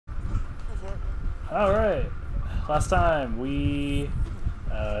Alright, last time we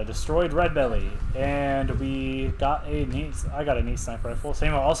destroyed Red Belly, and we got a neat. I got a neat sniper rifle.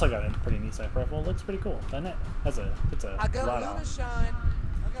 Samuel also got a pretty neat sniper rifle. It looks pretty cool, doesn't it? It's a I got a Vlad off. I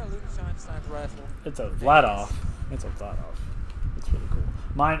got a Lunashine sniper rifle. It's a Vlad off. It's a Vlad off. It's really cool.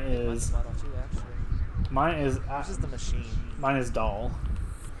 Mine is. Mine is. This is the machine. Mine is doll.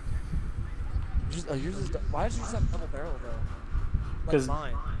 Yours is. Why did you use that double barrel though? Like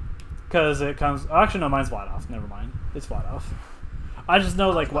mine. Because it comes. Oh, actually, no, mine's Vlad off. Never mind. It's Vlad off. I just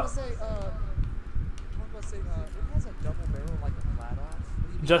know like what. It has a double barrel like a flat off.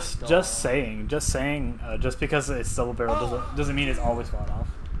 Just saying. Just because it's double barrel doesn't mean it's always flat off.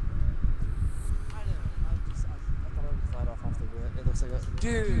 I know. I thought it was flat off the rip. It looks like a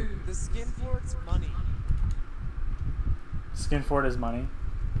dude. The skin for it's money. Skin for it is money.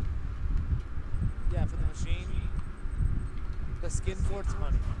 Yeah, for the machine. The skin for it's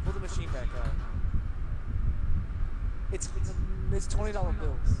money. Pull the machine back up. It's $20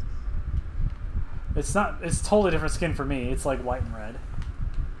 bills. It's not. It's totally different skin for me. It's like white and red.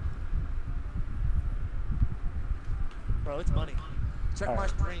 Bro, it's money. Check my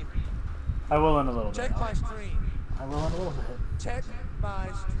stream. I will in a little bit. Check my stream. I will in a little bit. Check my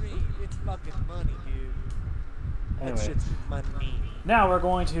stream. It's fucking money, dude. Anyway. That shit's money. Now we're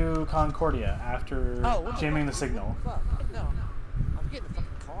going to Concordia after jamming the signal. Fuck? No. I'm getting a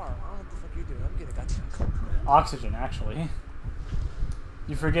fucking car. I don't know what the fuck you're doing. I'm getting a goddamn car. Oxygen, actually.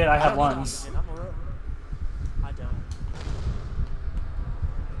 You forget I have lungs. I don't.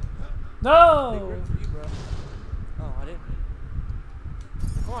 No! Big rip for you, bro. Oh, I didn't.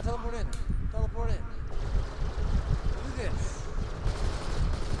 Come on, teleport in. Teleport in. Do this.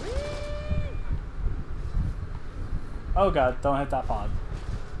 Oh god, don't hit that pod.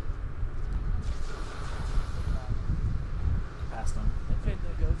 Past him.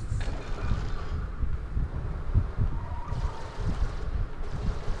 Infinite ghosts.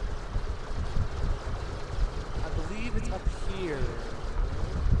 I believe it's up here.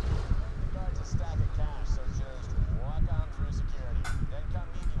 Guards a stack of cash, so just walk on through security. Then come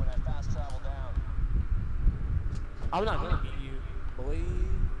meet me when I fast travel down. I'm not gonna meet you, boy.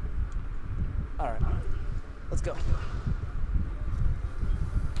 Alright. Let's go.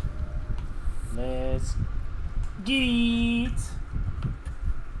 Let's get it.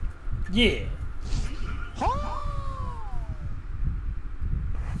 Yeah.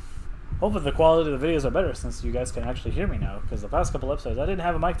 Hopefully the quality of the videos are better since you guys can actually hear me now, because the past couple episodes I didn't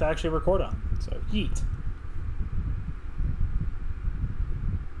have a mic to actually record on. So, yeet.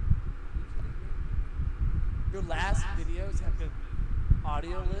 Your last videos have been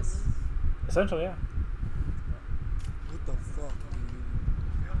audio lists? Essentially, yeah. What the fuck, dude?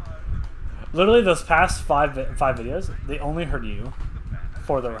 Literally, those past five videos, they only heard you,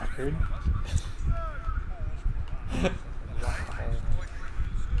 for the record.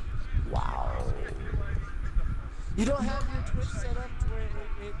 Wow. You don't have your Twitch set up to where it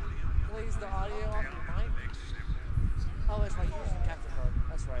plays the audio off your mic? Oh, it's right. You're using capture card.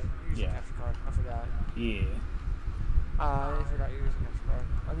 That's right. You're using capture card. I forgot. Yeah. I forgot you're using capture card.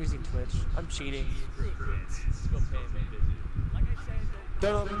 I'm using Twitch. I'm cheating.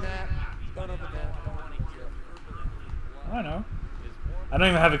 Don't open that. Don't open that. I know. I don't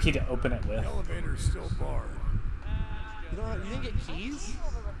even have a key to open it with. The elevator's still barred. You didn't get keys?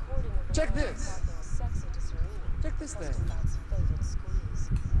 Check this. Check this thing.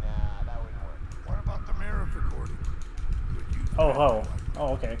 Nah, that wouldn't work. What about the mirror recording? Oh, ho.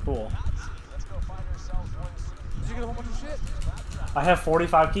 Oh, okay, cool. Let's go find ourselves one. Did you get a whole bunch of shit? I have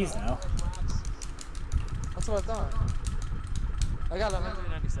 45 keys now. That's what I thought. I got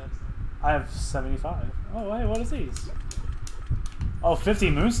 197. I have 75. Oh, hey, what is these? Oh, 50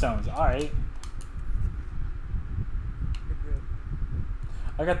 moonstones. Alright.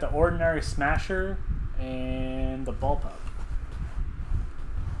 I got the ordinary smasher and the bullpup.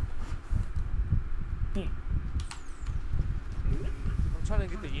 Neat. I'm trying to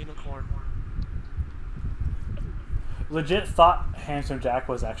get the unicorn. Legit thought Hamster Jack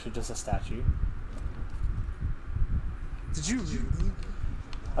was actually just a statue. Did you really?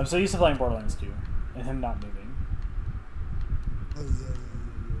 I'm so used to playing Borderlands 2 and him not moving. Oh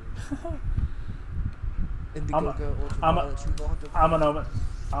yeah. Indigo I'm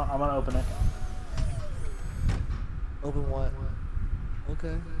gonna open it. Open what?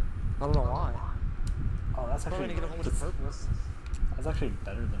 Okay. I don't know why. Oh, that's actually Get a whole bunch of purples. that's actually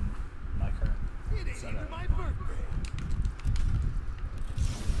better than my current setup.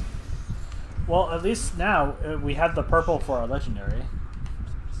 Well, at least now we have the purple for our legendary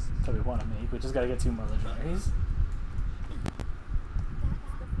that we want to make. We just gotta get 2 more legendaries.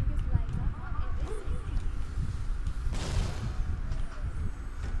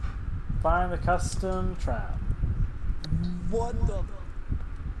 Find the custom trap. What the?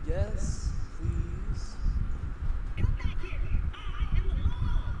 Yes, please. Come back here. I am the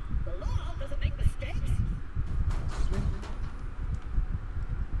law. The law doesn't make mistakes. Excuse me?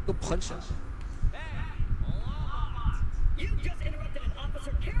 Go punch him. You just interrupted an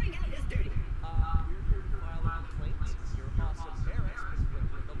officer carrying out his duty. We're here to file a complaint. Your boss Barris was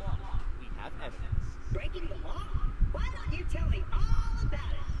breaking the law. We have evidence. Breaking the law? Why don't you tell me all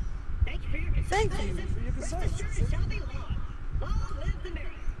about it? Thank you for your concern. Thank you for your concern, Rest assured it citizen. shall be law. Long live the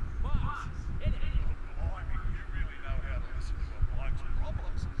mayor. Boss, hit it. Blimey, you really know how to listen to a bloke's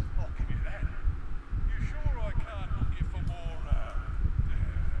problems. I'll give you that. You sure I can't look you for more,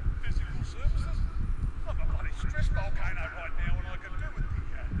 physical services? I'm a bloody stress volcano right now, and I could do with the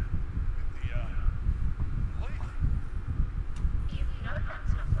leaf. You know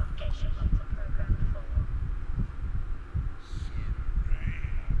that's not what geisha bots are programmed for.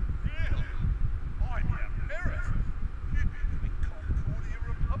 Really? I'm America. You'd be doing Concordia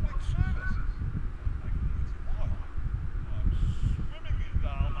Republic service. I'm swimming in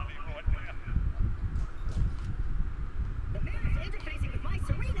Dale money right now. The mayor is interfacing with my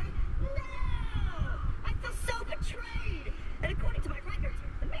Serena? No! I feel so betrayed! And according to my records,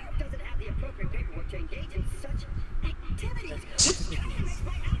 the mayor doesn't have the appropriate paperwork to engage in such activities, which kind of makes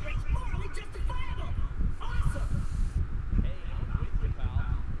my outrage morally justifiable! Awesome! Hey, I'm with you,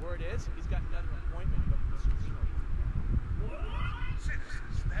 pal. Word is, he's got another appointment, but with Serena.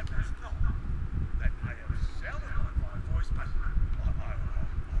 Citizens, that was not. That may have sounded like my voice, but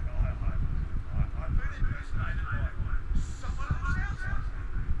I've been impersonated by someone who sounds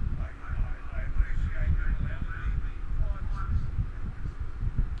like me. I appreciate you allowing me privacy.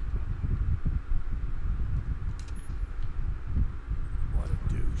 What a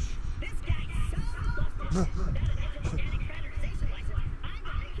douche. This guy's so busted! Without an organic standardization license, I'm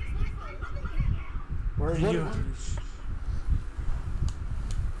gonna make his life a living hell! Where are What you? a douche.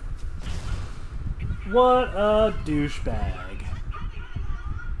 What a douchebag.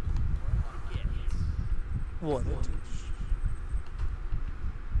 What a douche.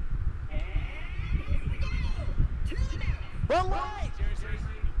 Wrong way! Seriously,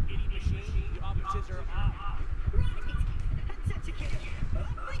 you idiot machine, the officers are up. Right! I'm such a kid! Up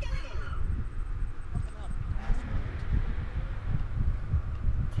we go!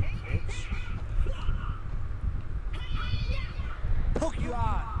 Poke you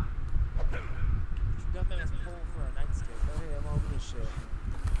eye! Dumb man's pulling for a nightscape. Oh, hey, I'm over this shit.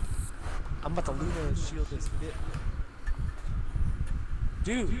 I'm about to Luna shield this bit.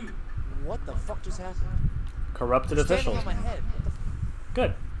 Dude, what the fuck just happened? Corrupted You're standing officials. on my head. What the f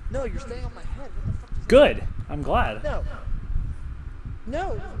Good. No, you're staying on my head. What the fuck just Good. I'm glad. happened? No.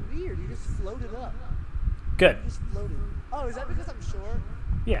 No, it was weird. You just floated up. Good. You just floated. Oh, is that because I'm short?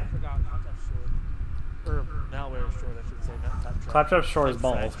 Yeah. I forgot. Claptrap's short. Or malware is short, I should say, not Claptrap. Claptrap's short as I'm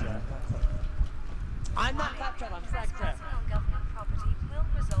balls, Frag man. Trap. I'm not Claptrap, I'm Frag Trap. Trespassing on government property will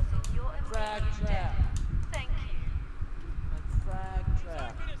result in your Frag immediate Trap. death. Thank you. I'm Frag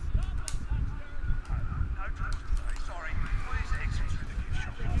Trap. No talk today, sorry. Please exit through the gift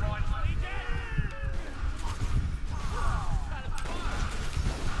shop. Right.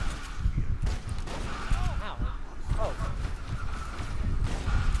 Ow. Oh.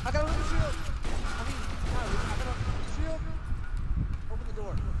 I got a little shield. I mean, no, I got a shield. Open the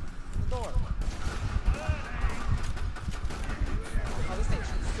door. Open the door. Oh, this thing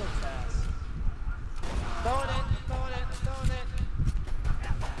shoots so fast. Throwing it, throwing it, throwing it.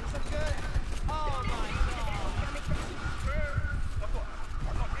 This looks good. Oh my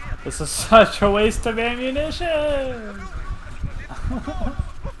god. This is such a waste of ammunition.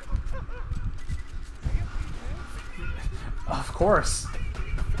 Of course.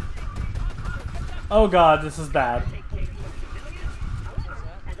 Oh god, this is bad.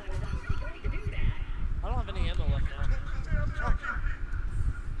 I don't have any ammo left now.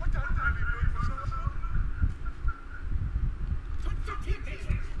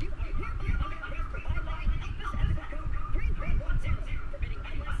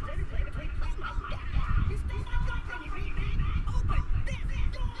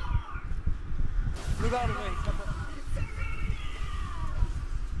 Move out of the way. Come on. Thanks.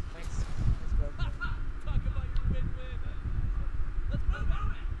 Thanks, bro. Talk about your win-win. Let's move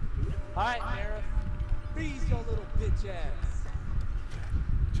it. Alright, Mara. Freeze your little bitch ass.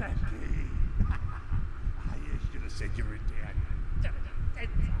 Jackie. You should have said you were dead.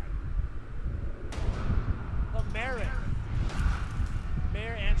 The Mayor.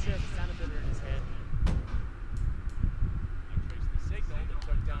 Mayor and Sheriff sounded bitter in his head. I traced the signal that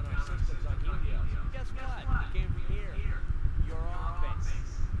took down our systems on Helios. Guess what? It came from here. Your office.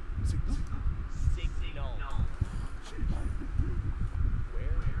 Signal?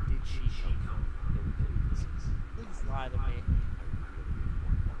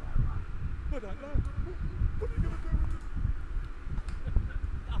 But I know. What are you gonna do with it?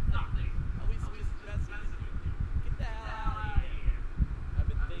 Nothing. At least we just messaged you. Get the hell out of here. I've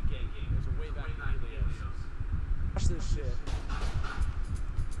been thinking. There's a way back to Helios. Watch this shit.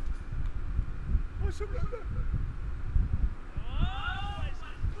 I surrender.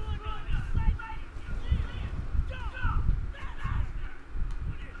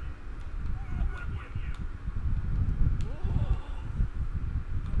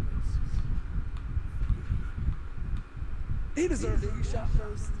 He deserved it. He shot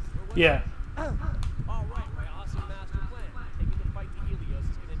first. Yeah. All right, my awesome master plan. Taking the fight to Helios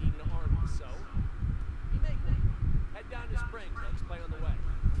is gonna need an army, so we make one. Head down to Springs. I'll explain on the way.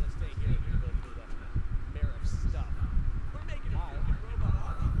 I'm gonna stay here to go through the mayor of stuff. We're making a freaking robot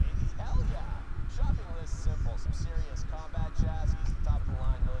army, baby. Hell yeah! Shopping list simple. Some serious combat chassis,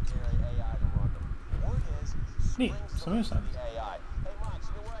 top-of-the-line military AI to run them. Word is, Neat. Springs Some new delivers stuff. the AI. Hey, Mox,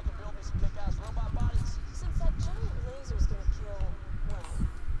 you know where I can build me some kick-ass robot bodies? Since that giant laser's gonna kill, well,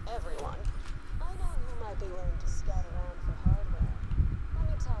 everyone, I know who might be willing to scout around for hardware. Let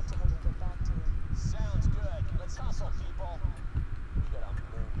me talk to him and get back to you. Sounds good. Let's hustle, people. We got a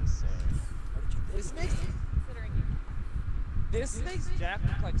moon to save. This makes Jack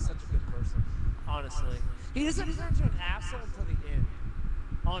look like such a good person. Honestly, he doesn't turn into an asshole until the end.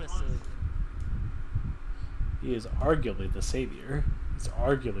 Honestly, He is arguably the savior. He's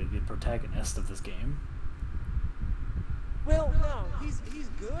arguably the protagonist of this game. well, no, he's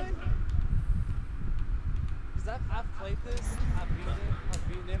good. Cause I've played this. I've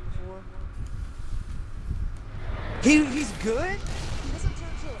beaten it before. He's good. He doesn't turn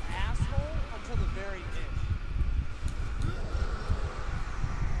into an asshole until the very end.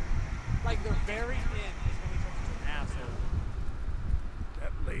 Like the very end is when he turns into an asshole.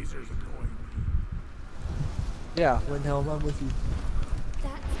 That laser's annoying me. Yeah, Windhelm, I'm with you.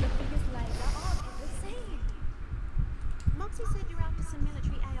 That's the biggest laser I've ever seen. Moxie said you're after some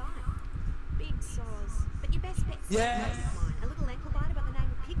military AI. Big soz. But your best bet's Yes. mine. A little ankle biter by the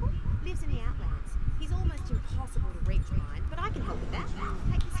name of Pickle lives in the Outlands. He's almost impossible to reach mine, but I can help with that.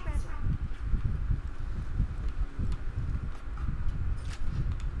 Take your scrabbler.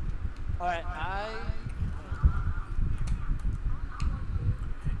 Alright,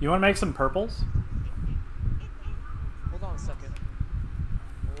 You want to make some purples? hold on a second.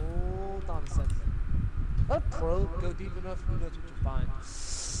 Hold on a second. Let Pro go deep enough, who knows what you'll find.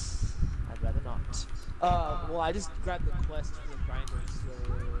 I'd rather not. Well, I just grabbed the quest for the grinder, so...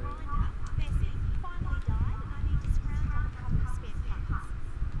 Bessie finally died, and I need to scrounge up a couple of spare parts.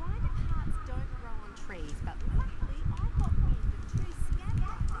 Grinder parts don't grow on trees, but luckily I got wind of two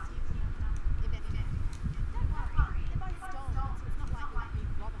scabbers you can investigate. Don't worry, they're both stolen, so it's not like you'll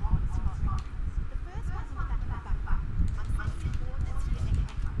be robbing on the spot. The first one's on the back of my backpack. I'm sending the coordinates to your echo.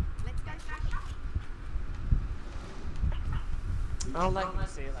 Let's go straight. I don't like when you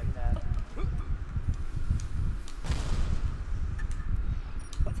say it like that.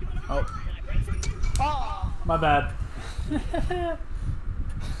 Oh, Oh! my bad.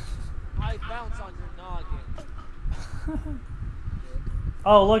 I bounce on your noggin.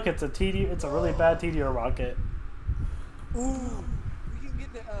 Oh, look, it's a really bad TDO rocket. Ooh! We can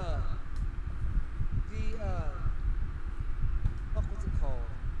get the, fuck, what's it called?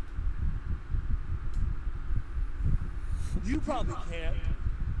 You probably can't.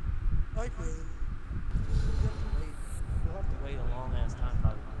 I can. We'll have to wait a long ass time,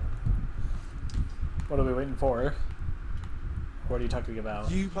 probably. What are we waiting for? What are you talking about?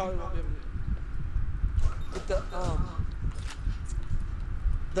 You probably won't be able to. With the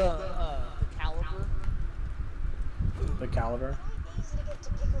caliber. The caliber? Easy to get to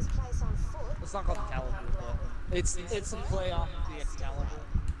Pickle's place on foot. It's not called the caliber, but it's a play off of the Excalibur.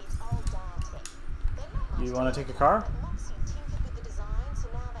 It's old dial tech. They're not much You want to different, take a car? but Moxie tinkered with the design, so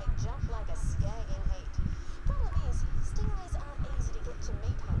now they jump like a skag in heat. Problem is, stingrays aren't easy to get to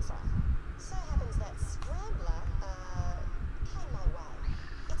meat hunts on. So happens that scrambler, came my way.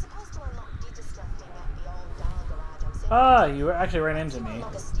 It's supposed to unlock digistructing at the old dial garage I'm sending. Ah, you actually ran into If you me.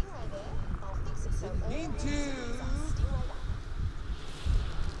 unlock a stingray there, I'll fix it so all Need users to. are stingrayed up.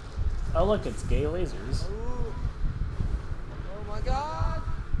 Oh, look, it's gay lasers. Ooh. Oh my god!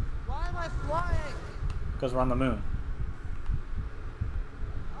 Why am I flying? Because we're on the moon.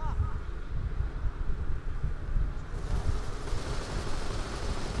 Ah.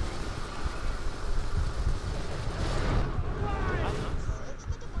 Search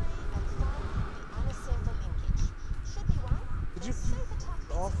the debris and find the unassembled linkage. Should be one. Did you They're super tough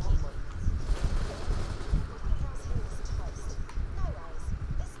bits off of on kit. my... Everything else here is toast. No worries.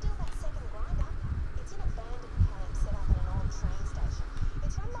 There's still that second grinder. It's in a bandit camp set up at an old train station.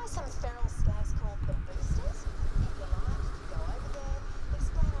 It's run by some feral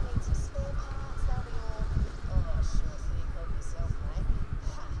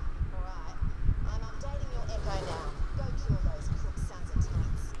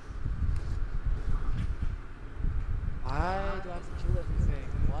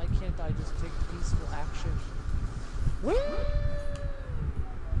can't I just take peaceful action? Woo!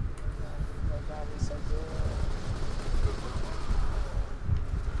 That was so good.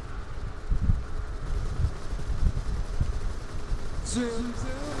 Zoom,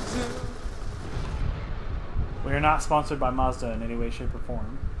 zoom, zoom. We are not sponsored by Mazda in any way, shape, or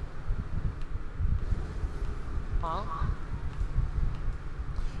form. Huh?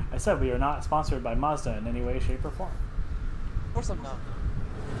 I said we are not sponsored by Mazda in any way, shape, or form. Of course I'm not.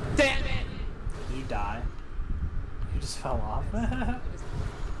 Damn it! Did you die? You just fell off. I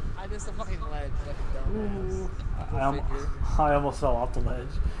missed the fucking ledge like a dumbass. Ooh. Go figure. I almost fell off the ledge.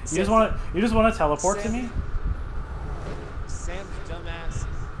 You just want to teleport to me? Sam's dumbass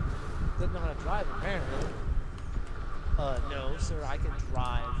doesn't know how to drive apparently. No, sir, I can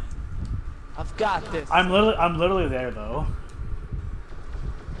drive. I've got this. I'm literally there though.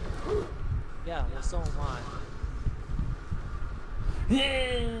 Yeah, well, so am I.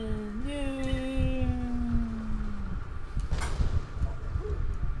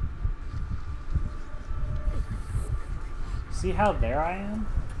 See how there I am?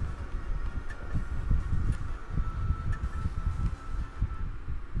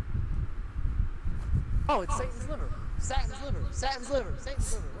 Oh, it's Satan's liver. Satan's liver. Satan's liver.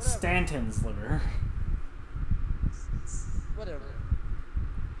 Satan's liver. Whatever. Stanton's liver. Whatever.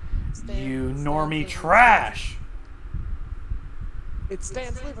 You Stan's normie liver. trash! It's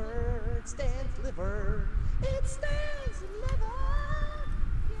Stan's liver. It's Stan's liver. It's Stan's liver.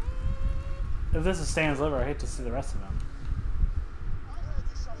 If this is Stan's liver, I hate to see the rest of them. I heard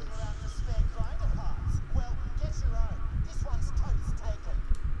you're shopping around for spare grinder parts. Well, get your own. This one's totes taken.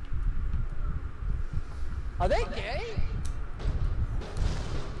 Are they gay?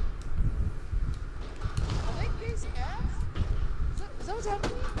 Are they gay scabs? Is that what's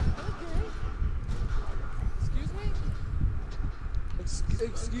happening? Are they gay? Excuse me?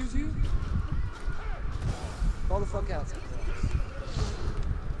 Excuse you? Call the fuck out.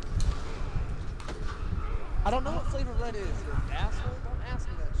 I don't know what flavor red is, you asshole. Don't ask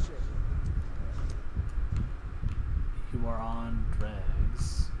me that shit. You are on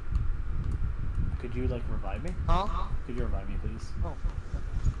dregs. Could you like revive me? Huh? Could you revive me, please? Oh.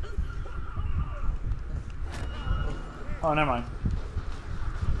 Oh, never mind.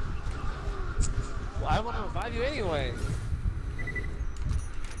 Well, I want to revive you anyway.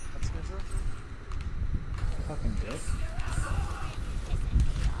 That's Spencer. Fucking dick.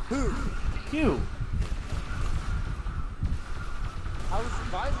 Who? You. I was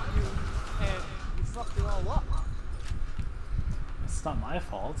reviving you, and you fucked it all up. It's not my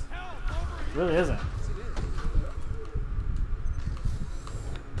fault. It really isn't. Yes, it is.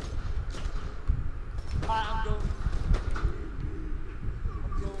 I'm going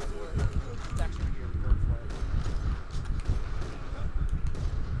for it. It's actually here. I'm going for it.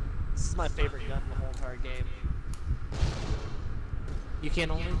 This is my favorite gun in the whole entire game. You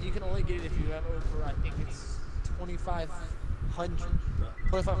can only get it if you have over, I think it's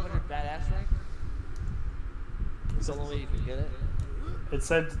 2,500 badass rank. It's the only way you can get it. It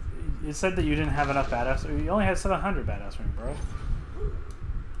said that you didn't have enough badass. You only had 700 badass ring, bro.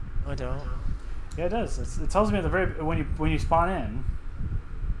 I don't. Yeah, it does. It tells me at the very when you spawn in.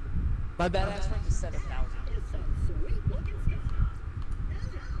 My badass rank is 7,000. It's some sweet looking stuff.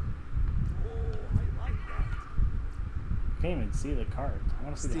 You can't even see the card. I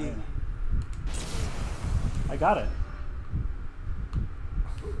want to see the Steve. item. I got it.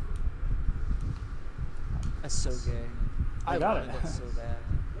 That's so gay. I got wanted it. that so bad.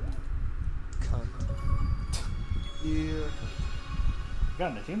 Cunt. Yeah. You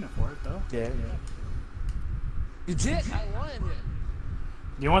got an achievement for it though. Yeah. You did. I wanted it.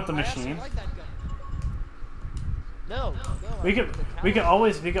 Do you want the I actually machine? like that gun. No. We I could want the we could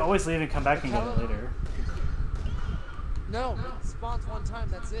caliber. always leave and come back The and get it caliber. later. No, it spawns one time.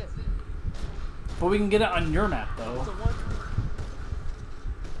 That's it. But we can get it on your map though. It's a one.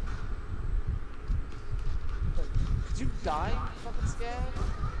 Could you die, fucking scab?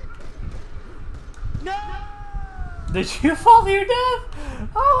 No! Did you fall to your death?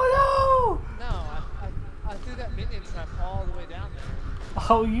 Oh No, I threw that minion trap all the way down there. no!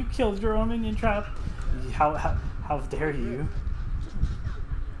 Oh, you killed your own minion trap. How dare you?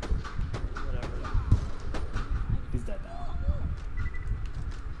 Whatever. He's dead now.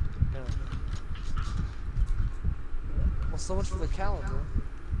 No. Well, so much for the caliber.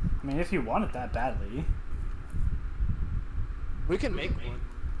 I mean, if you want it that badly. We can make one.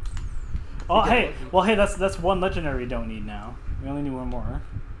 Oh, hey. Well, hey, that's one legendary we don't need now. We only need one more.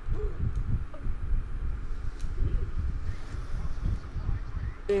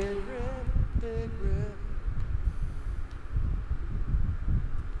 Big rip, big rip.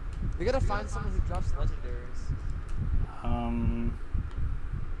 We gotta find someone who drops legendaries.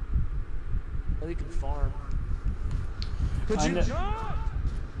 Or you can farm. Could you jump?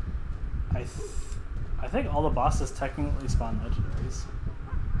 I think all the bosses technically spawn legendaries.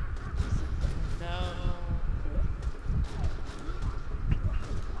 No.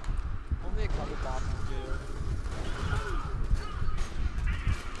 Only a couple bosses do.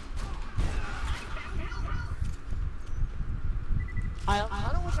 I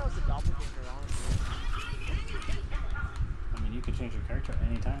kind of wish I was a doppelganger, honestly. I mean, you can change your character at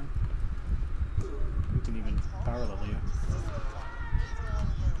any time. You can even power level you.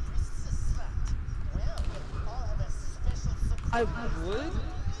 I would?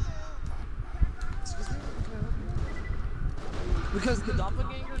 Excuse me? Can I help you? Because the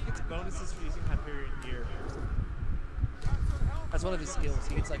doppelganger gets bonuses for using Hyperion gear. That's one of his skills.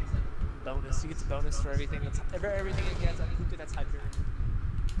 He gets like bonus. He gets a bonus for everything that's everything he gets equipped that's Hyperion.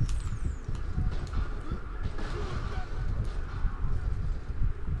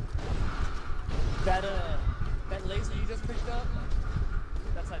 That laser you just picked up,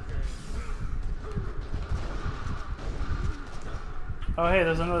 that's Hyperion. Oh hey,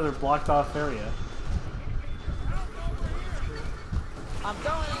 there's another blocked off area. I'm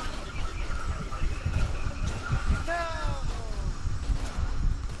going! No!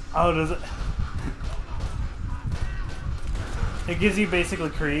 Oh, does it? It gives you basically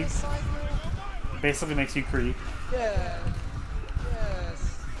Krieg. Basically makes you Krieg. Yeah.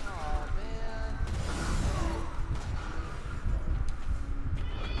 Yes. Oh man.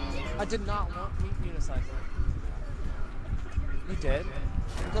 I did not want meat unicycle. You did?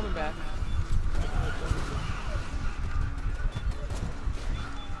 I'm coming back.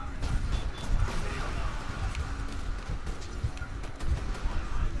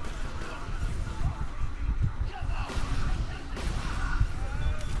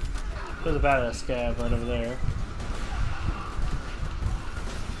 There's a badass scab right over there.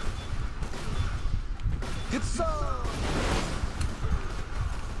 Get some!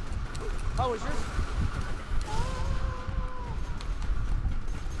 Oh, is yours?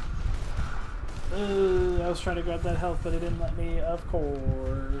 I was trying to grab that health, but it didn't let me, of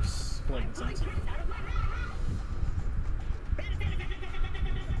course. Well, that makes sense.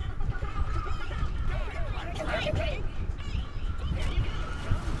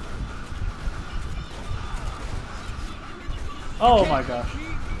 Oh my gosh. You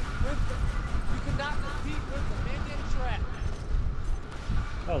cannot compete with the minion trap.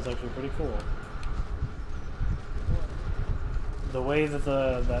 That was actually pretty cool. The way that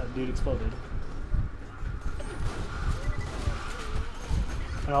that dude exploded.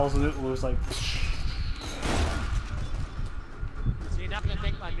 And all it was like. So you're not gonna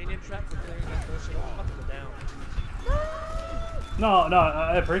thank my minion trap for clearing that bullshit off? I'm gonna go down. No,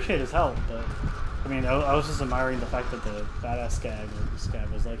 I appreciate his help, but I mean, I was just admiring the fact that the badass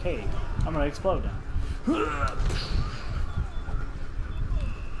scab was like, "Hey, I'm gonna explode now."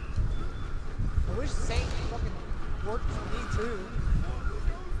 I wish Saint fucking worked for me too.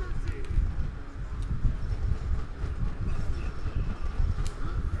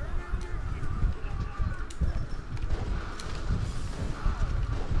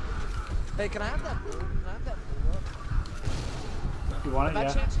 Hey, can I have that blue? Can I have that blue up? You want it? If I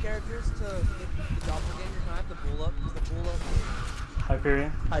Yeah. change characters to the doppelganger, can I have the bull up? Is the bull up?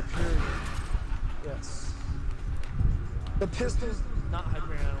 Hyperion. Hyperion. Yes. The pistol's not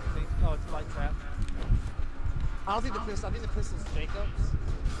Hyperion, I don't think. Oh, it's Light Trap. I don't think the pistol. I think the pistol's Jacob's.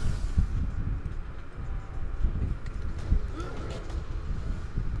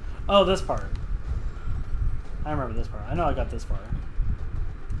 Oh, this part. I remember this part. I know I got this part.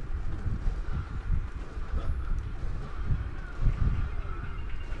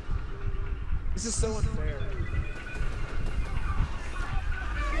 This is so unfair.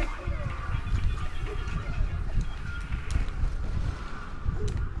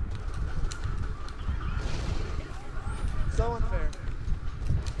 So unfair.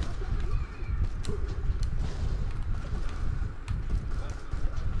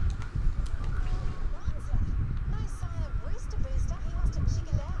 No sign of Rooster Booster. He must have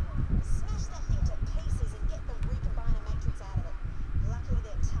chickened out. Smash that thing to pieces and get the recombiner matrix out of it. Luckily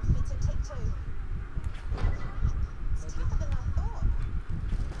they're tough bits of tech too. It's tougher than I thought.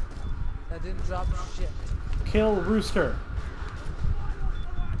 That didn't drop shit. Kill Rooster.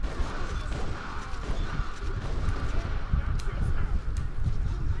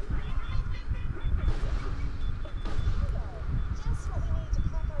 Just what we need to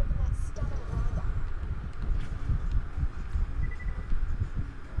crack open that stubborn grinder.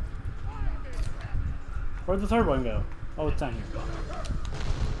 Where'd the third one go? Oh, it's down here.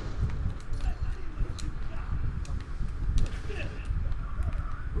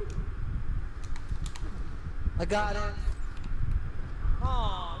 I got it.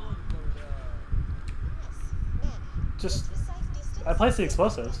 Oh, look at that. Nice. Now, Just, get to a safe distance, I placed the set that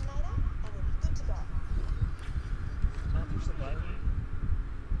explosives. detonator, and we'll be good to go. Can I push the button?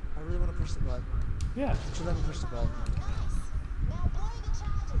 I really want to push the button. Yeah. Should let me push the button. Nice. Now blow the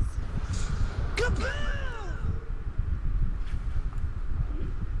charges. Kaboom!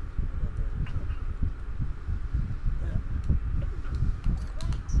 Great.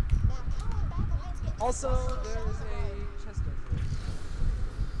 Now come on back and let's get this Also, awesome there show is on the road. a chest over there.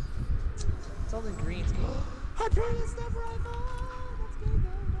 It's all in green. Hyperion sniper rifle! Let's go, don't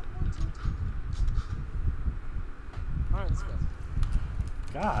want it. Alright, let's go.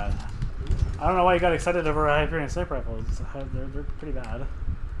 God. I don't know why you got excited over a Hyperion sniper rifle. They're pretty bad.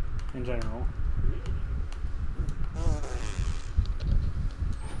 In general.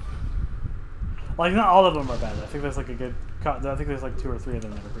 Like, not all of them are bad. I think there's like a good... I think there's like 2 or 3 of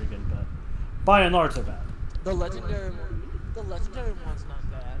them that are pretty good, but... By and large, they're bad. The legendary one's not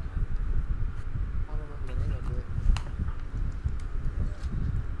bad. I don't remember the name of it.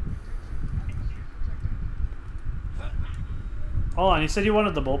 Hold on, you said you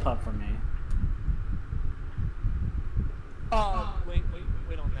wanted the bullpup from me. Oh, wait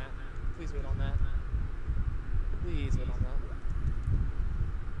on that. Please wait on that. Please wait on that.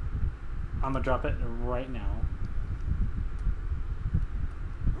 I'm gonna drop it right now.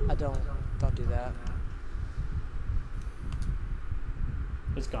 Don't do that.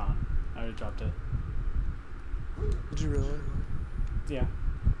 It's gone. I already dropped it. Did you really? Yeah.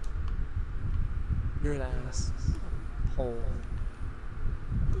 You're an ass. Hole.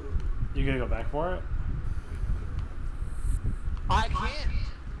 You gonna go back for it? I can't!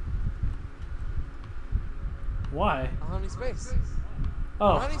 Why? I don't have any space. I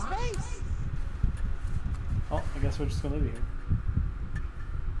Oh. don't have any space! Oh, I guess we're just gonna leave you here.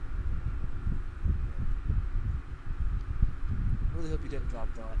 I really hope you didn't drop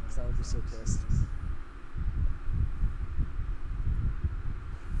that, because I would be so pissed.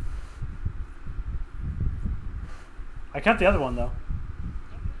 I kept the other one though.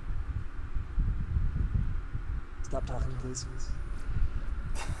 Stop talking, please.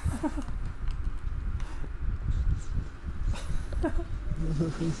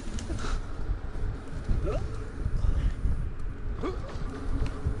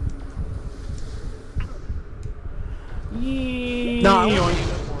 Yee. No, I want the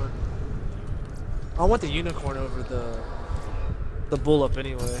unicorn. I want the unicorn over the bull up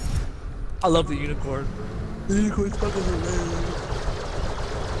anyway. I love the unicorn. The unicorn's fucking hilarious.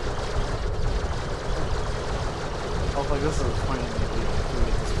 Oh, like this is the point of the video. If we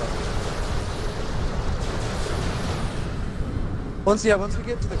get this stuff. Once we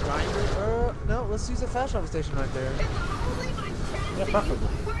get to the grinder, no, let's use a fast travel station right there. Yeah, preferably.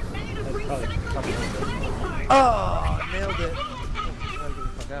 That's probably good. Oh, nailed it. Gotta get the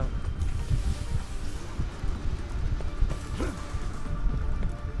fuck out.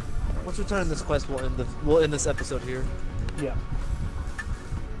 Once we turn this quest, we'll end this episode here, Yeah.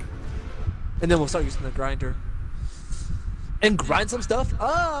 and then we'll start using the grinder and grind some stuff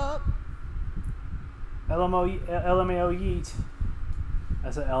up. LMAO yeet. I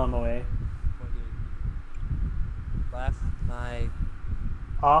said LMOA. Laugh my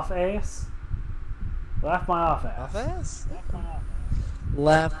Off ass? Laugh my off ass. off ass.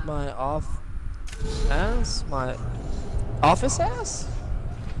 Laugh my off ass. My office ass.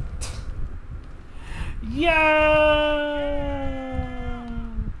 Yeah.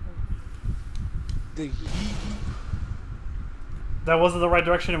 That wasn't the right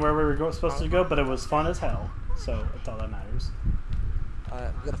direction where we were supposed to go, but it was fun as hell. So that's all that matters.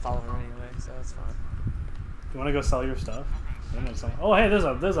 I'm gonna follow her anyway, so that's fine. You want to go sell your stuff? Oh, hey, there's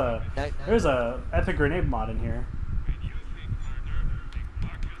a epic grenade mod in here.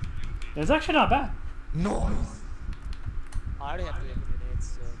 It's actually not bad. Nice. I already have 3 grenades,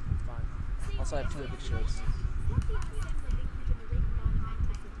 so I'm fine. Also, I have 2 epic shields.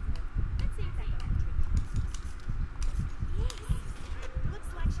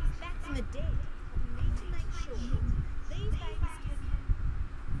 Looks like she's back from the dead. We need to make sure these babies can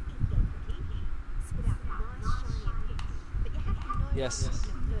eat their cookie, spit out nice shiny pink. But you have to know Yes. what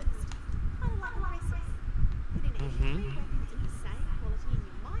you're eating first. Kind of like a recipe. Put in every weapon to the same quality and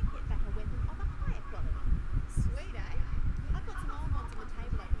you might get back a weapon of a higher quality. Sweet, eh? I've got some old ones on the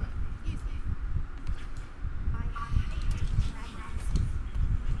table over there. Use them. I hate magnets.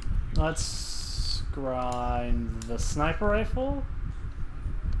 Let's grind the sniper rifle,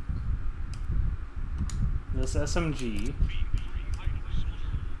 this SMG,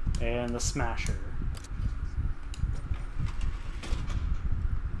 and the smasher.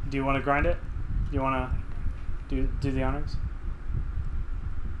 Do you want to grind it? Do you want to? Do the honors.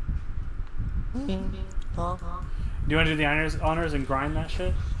 Huh? Do you want to do the honors and grind that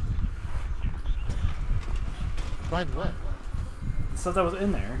shit? Grind what? The stuff that was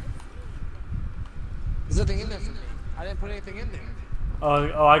in there. There's nothing in there for me. I didn't put anything in there.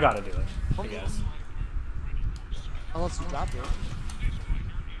 Oh, I gotta do it. I guess. Unless you dropped it.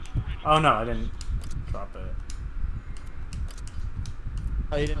 Oh no, I didn't drop it.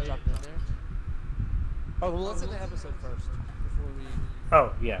 Oh, you didn't drop it in there? Oh, well, let's end the episode first before we.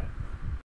 Oh yeah.